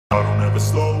never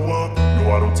slow up,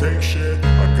 no I don't take shit.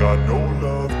 I got no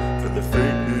love for the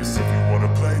fakeness. If you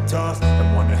wanna play tough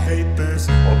and wanna hate this,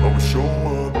 I'll always show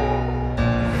up.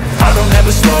 I don't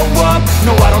ever slow up,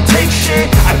 no I don't take shit.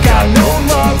 I got no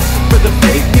love for the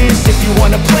fakeness. If you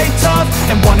wanna play tough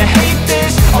and wanna hate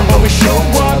this, I'll always show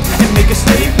up and make a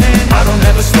statement. I don't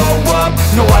ever slow up,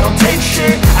 no I don't take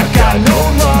shit. I got no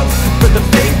love for the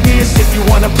fakeness. If you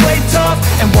wanna play tough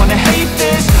and wanna hate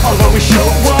this, I'll always show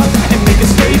up and make a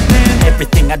statement.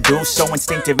 Everything I do so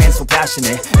instinctive and so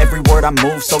passionate. Every word I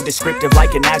move so descriptive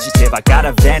like an adjective. I got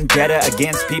a vendetta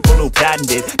against people who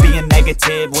patented being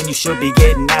negative when you should be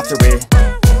getting after it.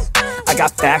 I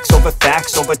got facts over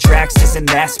tracks, this and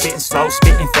that. Spitting slow,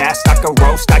 spitting fast, I could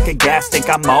roast, I could gas. Think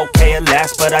I'm okay at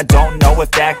last, but I don't know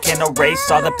if that can erase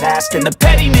all the past. And the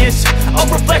pettiness, a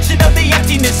reflection of the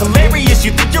emptiness. Hilarious,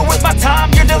 you think you're worth my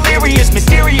time, you're delirious.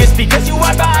 Mysterious, because you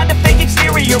hide behind a fake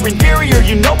exterior. Inferior,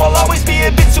 you know I'll always be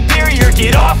a bit superior.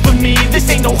 Get off of me, this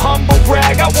ain't no humble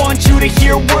brag. I want you to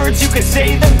hear words, you can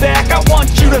say them back. I want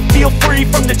you to feel free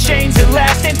from the chains at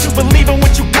last, and to believe in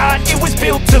what you got, it was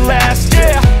built to last,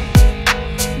 yeah.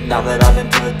 Now that I've been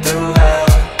put through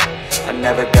hell, I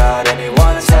never got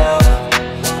anyone's help.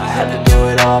 I had to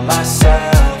do it all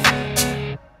myself.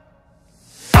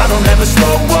 I don't ever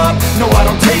slow up, no I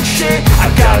don't take shit.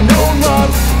 I got no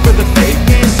love for the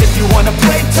fakeness. If you wanna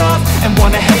play tough and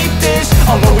wanna hate this,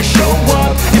 I'll always show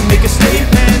up and make a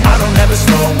statement. I don't ever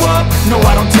slow up, no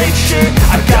I don't take shit.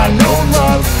 I got no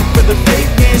love for the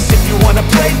fakeness. If you wanna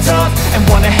play tough and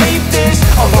wanna hate this,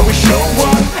 I'll always show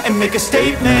up and make a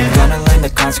statement. Gonna learn the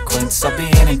consequence of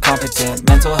being incompetent.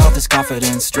 Mental health is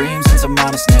confidence, dreams and some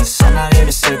honestness. I'm not here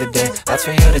to save the day, that's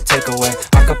for you to take away.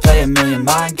 I could play a million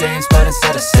mind games, but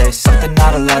instead I say something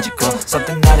not illogical,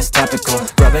 something that is topical.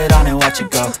 Rub it on and watch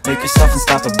it go, make yourself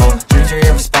unstoppable. Dreams are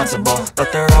irresponsible,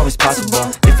 but they're always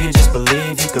possible. If you just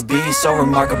believe, you could be so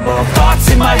remarkable. Thoughts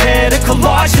in my head, a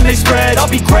collage and they spread. I'll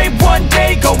be great one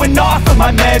day, going off of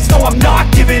my meds. No, I'm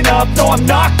not giving up, no, I'm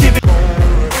not giving up.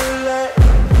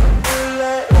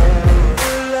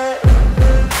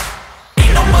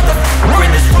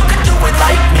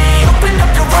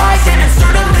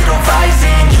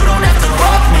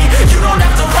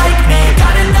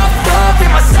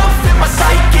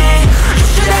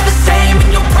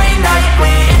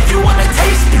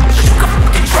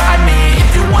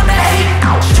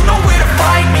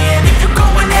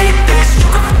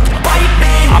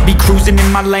 Cruising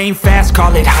in my lane fast,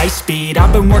 call it high speed.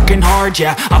 I've been working hard,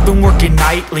 yeah, I've been working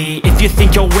nightly. If you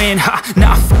think you'll win, ha,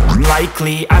 nah,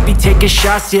 likely. I be taking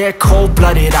shots, yeah,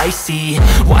 cold-blooded, icy.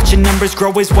 Watching numbers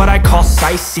grow is what I call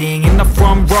sightseeing. In the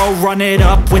front row, run it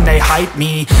up when they hype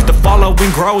me. The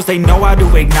following grows, they know how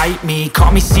to ignite me.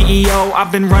 Call me CEO,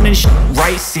 I've been running shit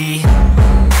right, see.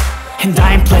 And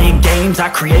I ain't playing games, I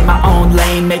create my own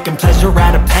lane, making pleasure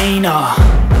out of pain,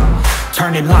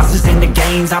 turning losses into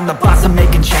gains, I'm the boss, I'm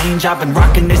making change. I've been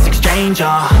rocking this exchange,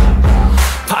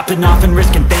 popping off and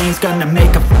risking things, gonna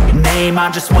make a f***ing name. I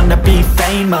just wanna be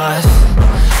famous,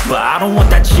 but I don't want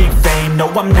that cheap fame. No,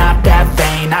 I'm not that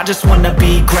vain, I just wanna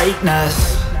be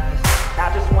greatness. I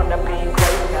just wanna be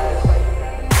greatness.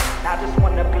 I just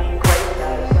wanna be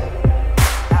greatness.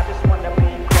 I just wanna be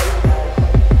greatness.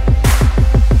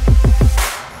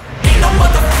 Ain't no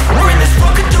motherfucker in this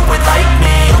world could do it like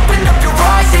me. Open up your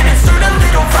eyes and insert a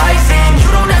little rising. You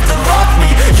don't have to love me,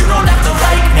 you don't have to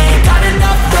like me. Got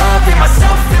enough love in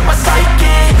myself, in my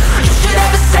psyche. You should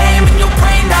have the same in your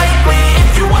brain nightly.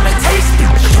 If you wanna taste me,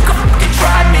 you can fucking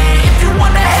try me. If you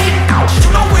wanna hate,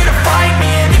 you know where to find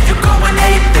me. And if you go and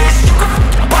hate this, you can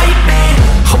fucking bite me.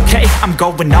 Okay, I'm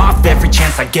going off every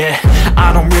chance I get.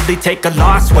 I don't really take a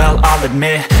loss, well, I'll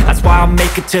admit. That's why I'll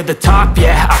make it to the top,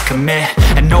 yeah, I commit.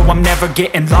 And no, I'm never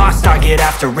getting lost, I get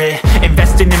after it.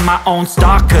 Investing in my own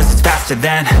stock, cause it's faster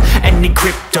than any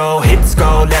crypto hits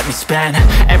go, let me spend.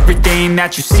 Everything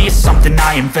that you see is something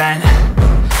I invent,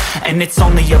 and it's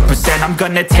only a percent. I'm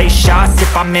gonna take shots,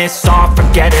 if I miss all,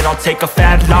 forget it. I'll take a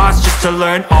fat loss just to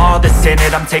learn all that's in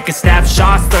it. I'm taking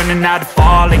snapshots, learning how to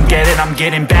fall and get it. I'm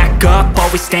getting back up,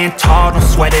 always stand tall, don't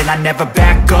sweat it. I never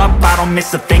back up, I don't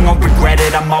miss a thing or regret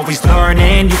it. I'm always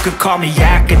learning, you could call me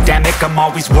academic. I'm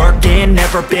always working,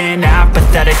 never been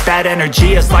apathetic. That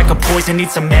energy is like a poison,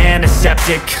 needs some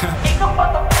antiseptic.